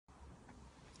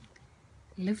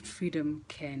Lived freedom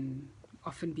can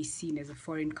often be seen as a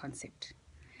foreign concept,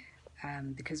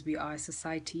 because we are a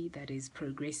society that is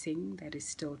progressing, that is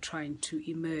still trying to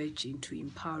emerge into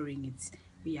empowering its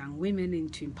young women,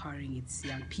 into empowering its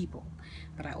young people.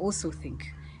 But I also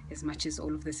think, as much as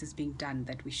all of this is being done,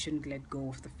 that we shouldn't let go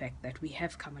of the fact that we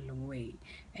have come a long way.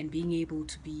 And being able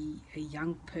to be a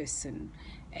young person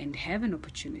and have an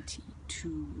opportunity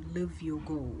to live your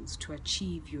goals, to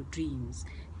achieve your dreams,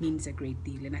 means a great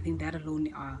deal. And I think that alone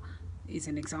is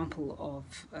an example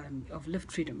of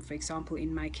lived freedom. For example,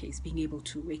 in my case, being able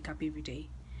to wake up every day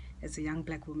as a young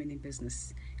black woman in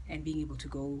business and being able to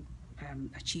go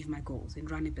achieve my goals and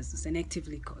run a business and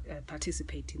actively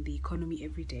participate in the economy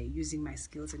every day using my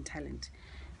skills and talent.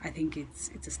 I think it's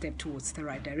a step towards the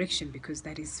right direction, because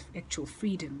that is actual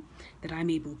freedom that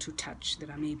I'm able to touch, that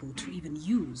I'm able to even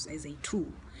use as a tool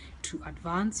to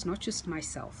advance not just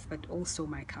myself but also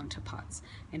my counterparts,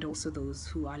 and also those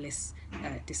who are less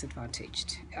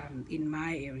disadvantaged in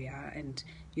my area and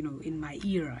in my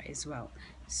era as well.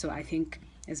 So I think,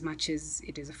 as much as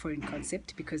it is a foreign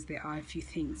concept, because there are a few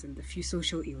things and a few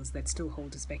social ills that still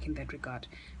hold us back in that regard,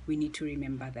 we need to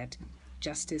remember that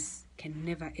justice can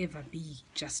never ever be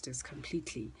justice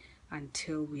completely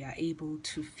until we are able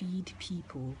to feed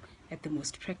people at the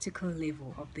most practical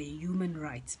level of their human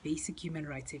rights, basic human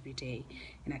rights every day.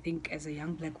 And I think, as a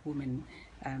young black woman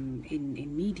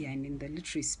in media and in the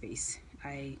literary space,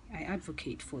 I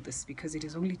advocate for this, because it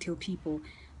is only till people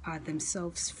are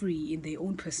themselves free in their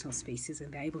own personal spaces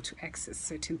and they're able to access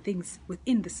certain things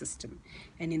within the system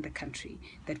and in the country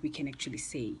that we can actually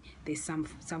say there's some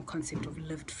concept of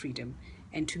lived freedom.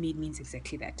 And to me, it means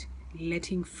exactly that: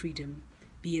 letting freedom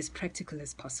be as practical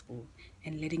as possible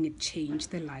and letting it change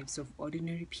the lives of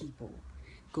ordinary people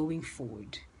going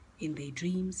forward in their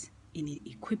dreams, in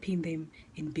equipping them,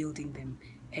 in building them,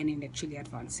 and in actually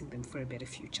advancing them for a better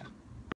future.